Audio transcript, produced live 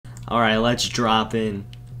Alright, let's drop in.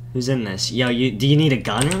 Who's in this? Yo, do you need a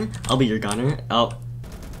gunner? I'll be your gunner. Oh.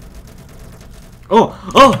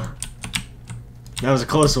 Oh! That was a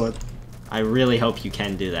close one. I really hope you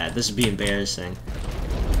can do that. This would be embarrassing.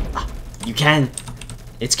 You can.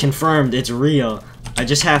 It's confirmed. It's real. I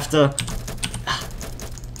just have to...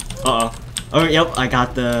 Uh-oh. Oh, yep. I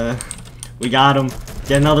got the... We got him.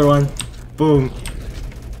 Get another one. Boom.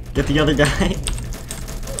 Get the other guy.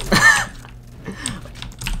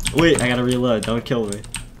 Wait, I gotta reload. Don't kill me.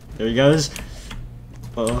 There he goes.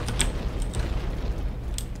 Uh-oh.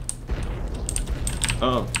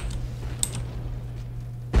 Oh.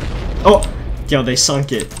 Oh! Yo, they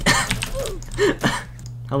sunk it.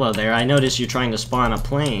 Hello there, I noticed you're trying to spawn a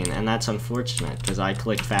plane, and that's unfortunate, because I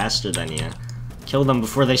clicked faster than you. Kill them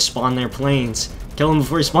before they spawn their planes. Kill them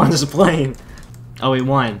before he spawns a plane. Oh, we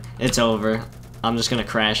won. It's over. I'm just gonna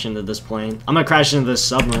crash into this plane. I'm gonna crash into this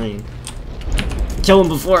submarine. Kill him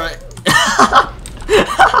before I...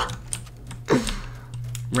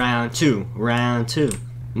 Round two. Round two.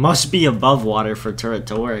 Must be above water for turret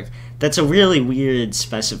to work. That's a really weird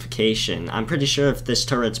specification. I'm pretty sure if this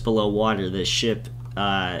turret's below water, this ship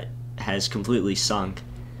has completely sunk.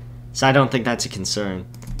 So I don't think that's a concern.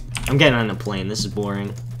 I'm getting on a plane. This is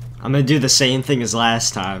boring. I'm gonna do the same thing as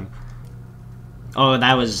last time. Oh,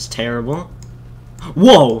 that was terrible.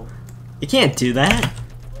 Whoa! You can't do that.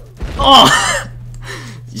 Oh!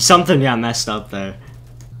 Something got messed up there.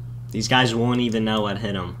 These guys won't even know what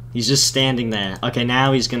hit him. He's just standing there. Okay,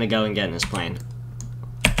 now he's gonna go and get in his plane.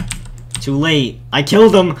 Too late. I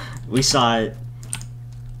killed him. We saw it.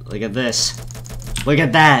 Look at this. Look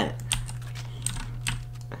at that.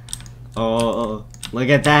 Oh, look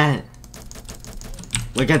at that.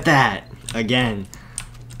 Look at that. Again.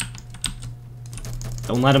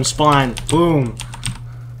 Don't let him spawn. Boom.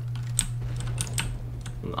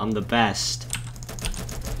 I'm the best.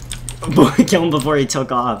 Kill him before he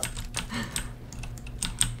took off.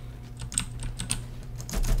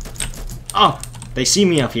 Oh! They see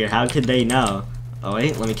me up here. How could they know? Oh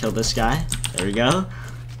wait, let me kill this guy. There we go.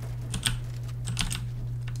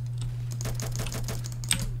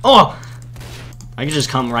 Oh! I can just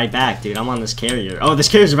come right back, dude. I'm on this carrier. Oh, this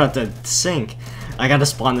carrier's about to sink. I gotta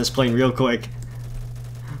spawn this plane real quick.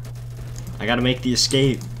 I gotta make the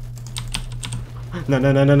escape. No,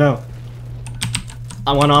 no, no, no, no.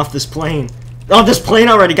 I want off this plane. Oh, this plane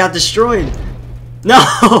already got destroyed.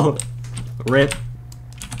 No! Rip.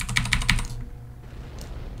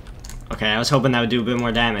 Okay, I was hoping that would do a bit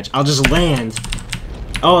more damage. I'll just land.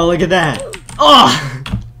 Oh, look at that. Oh!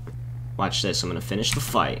 Watch this. I'm gonna finish the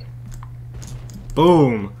fight.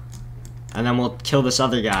 Boom. And then we'll kill this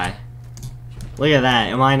other guy. Look at that.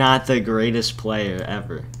 Am I not the greatest player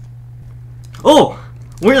ever? Oh!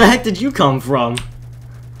 Where the heck did you come from?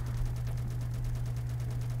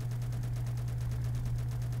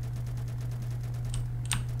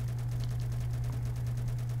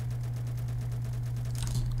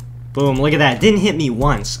 Boom, look at that. Didn't hit me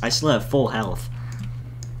once. I still have full health.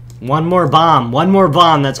 One more bomb. One more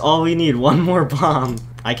bomb. That's all we need. One more bomb.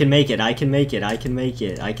 I can make it. I can make it. I can make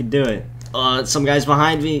it. I can do it. Some guy's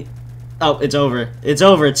behind me. Oh, it's over. It's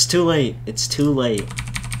over. It's too late. It's too late.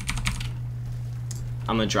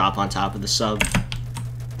 I'm gonna drop on top of the sub.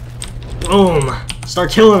 Boom.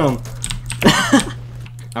 Start killing them.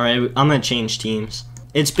 Alright, I'm gonna change teams.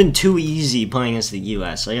 It's been too easy playing as the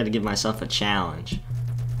US, so I gotta give myself a challenge.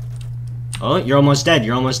 Oh, you're almost dead,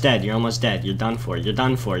 you're almost dead, you're almost dead. You're done for, you're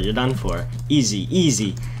done for, you're done for. Easy,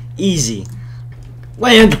 easy, easy.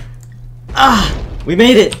 Land! Ah! We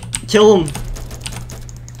made it! Kill him!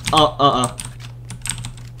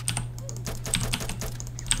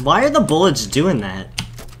 Why are the bullets doing that?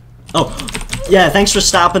 Oh, yeah, thanks for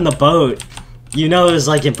stopping the boat. You know it was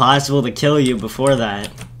like impossible to kill you before that.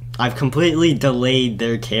 I've completely delayed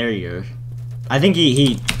their carrier. I think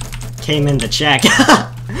he came in to check.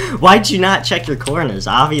 Why'd you not check your corners?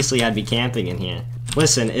 Obviously I'd be camping in here.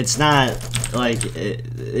 Listen, it's not, like,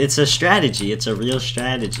 it's a strategy. It's a real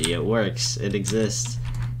strategy. It works. It exists.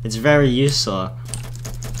 It's very useful.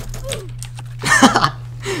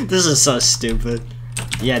 This is so stupid.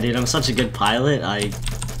 Yeah, dude, I'm such a good pilot.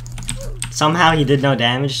 Somehow he did no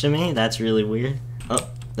damage to me? That's really weird. Oh,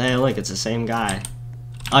 hey, look, it's the same guy.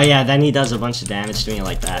 Oh yeah, then he does a bunch of damage to me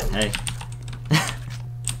like that. Hey.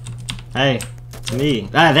 Hey. Me.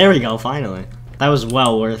 Ah, there we go, finally. That was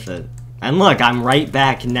well worth it. And look, I'm right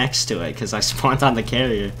back next to it because I spawned on the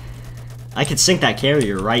carrier. I could sink that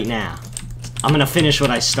carrier right now. I'm gonna finish what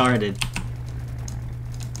I started.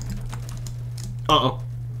 Uh-oh.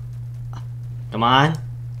 Come on.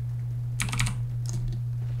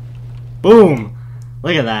 Boom!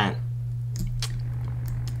 Look at that.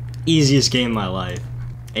 Easiest game of my life.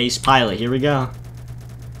 Ace Pilot, here we go.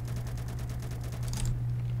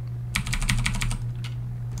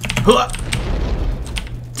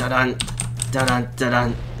 Da-dun, da-dun,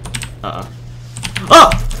 da-dun. Uh-oh. Oh!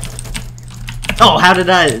 Oh, how did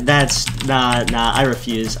I? That's... Nah, I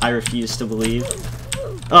refuse. I refuse to believe.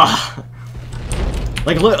 Ugh.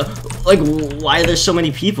 Like, look, like, why are there so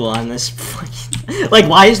many people on this fucking... Like,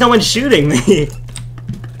 why is no one shooting me?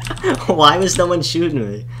 Why was no one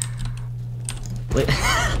shooting me? Look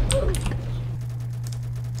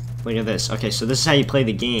at this. Okay, so this is how you play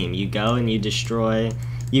the game. You go and you destroy...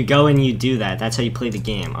 You go and you do that. That's how you play the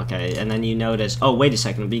game. Okay, and then you notice... Oh, wait a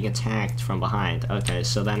second. I'm being attacked from behind. Okay,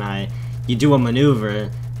 so then you do a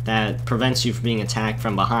maneuver that prevents you from being attacked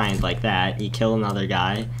from behind like that. You kill another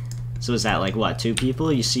guy. So is that like, what, 2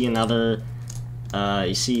 people? You see another...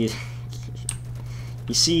 You see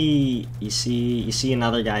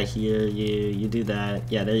another guy here. You do that.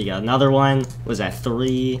 Yeah, there you go. Another one. Was that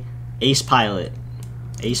 3? Ace Pilot.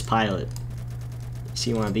 Ace Pilot. You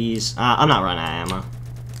see one of these. I'm not running out of ammo.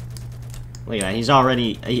 Look at that. He's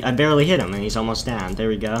already... I barely hit him and he's almost down. There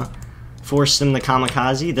we go. Forced him to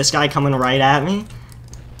kamikaze. This guy coming right at me.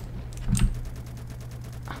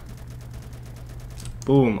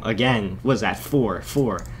 Boom. Again. What is that? 4.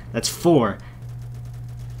 4. That's 4.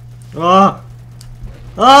 Oh!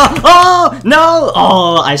 Oh! Oh! No!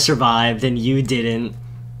 Oh, I survived and you didn't.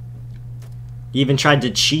 You even tried to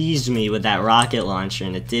cheese me with that rocket launcher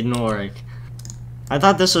and it didn't work. I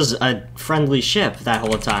thought this was a friendly ship that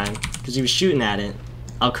whole time because he was shooting at it.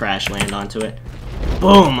 I'll crash land onto it.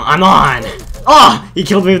 Boom! I'm on! Oh! He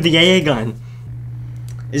killed me with the AA gun.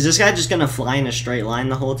 Is this guy just gonna fly in a straight line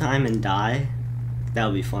the whole time and die? That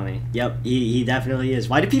would be funny. Yep, he definitely is.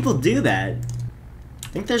 Why do people do that? I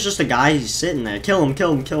think there's just a guy who's sitting there. Kill him,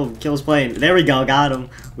 kill him, kill him, kill his plane. There we go, got him.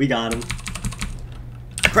 We got him.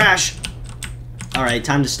 Crash! Alright,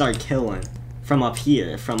 time to start killing. From up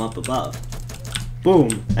here, from up above.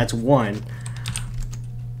 Boom, that's 1.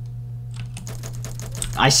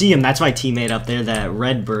 I see him, that's my teammate up there, that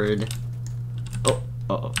red bird. Oh,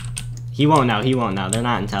 uh-oh. He won't know, he won't know. They're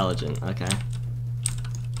not intelligent, okay.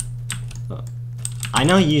 I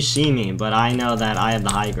know you see me, but I know that I have the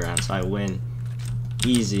high ground, so I win.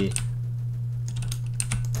 Easy.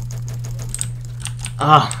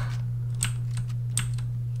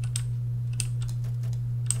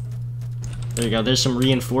 There you go, there's some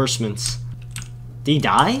reinforcements. Did he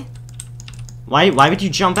die? Why would you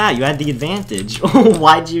jump out? You had the advantage.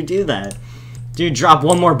 Why'd you do that? Dude, drop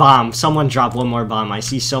one more bomb. Someone drop one more bomb. I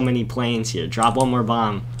see so many planes here. Drop one more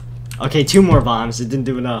bomb. Okay, 2 more bombs. It didn't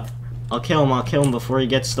do enough. I'll kill him before he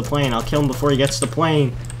gets to the plane. I'll kill him before he gets to the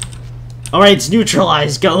plane. Alright, it's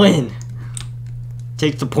neutralized. Go in.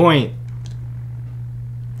 Take the point.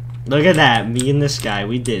 Look at that. Me and this guy,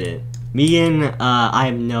 we did it. Me and, I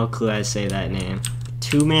have no clue how to say that name.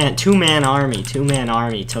 Two-man army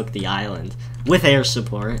took the island. With air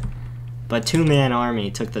support. But 2-man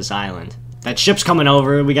army took this island. That ship's coming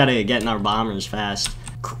over. We gotta get in our bombers fast.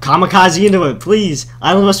 Kamikaze into it, please.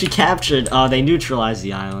 Island must be captured. Oh, they neutralized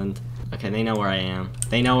the island. Okay, they know where I am.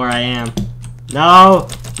 They know where I am. No!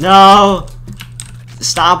 No!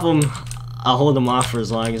 Stop them. I'll hold them off for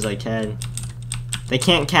as long as I can. They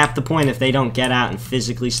can't cap the point if they don't get out and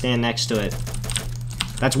physically stand next to it.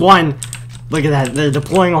 That's 1. Look at that. They're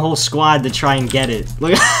deploying a whole squad to try and get it.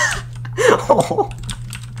 Look at oh.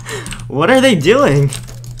 What are they doing?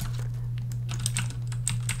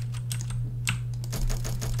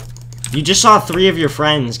 You just saw 3 of your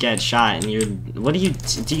friends get shot and you're... What do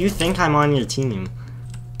you think I'm on your team?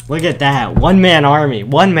 Look at that. 1-man army.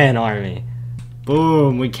 1-man army.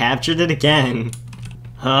 Boom. We captured it again.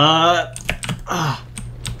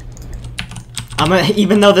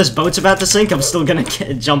 Even though this boat's about to sink, I'm still gonna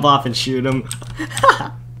jump off and shoot him.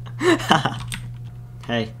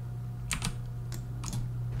 Hey.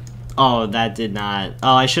 Oh, that did not...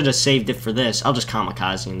 Oh, I should have saved it for this. I'll just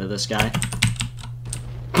kamikaze into this guy.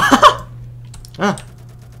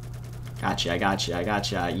 Gotcha, I gotcha, I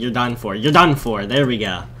gotcha. You're done for. You're done for. There we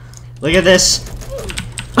go. Look at this.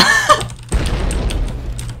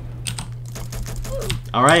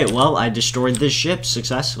 Alright, well, I destroyed this ship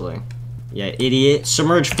successfully. Yeah, idiot.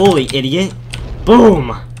 Submerge fully, idiot.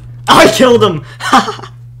 Boom! Oh, I killed him!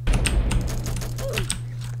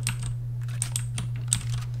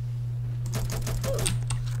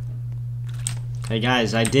 Hey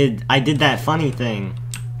guys, I did that funny thing.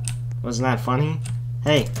 Wasn't that funny?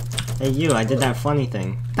 Hey you, I did that funny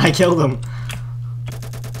thing. I killed him.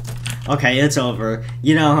 Okay, it's over.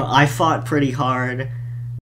 You know, I fought pretty hard.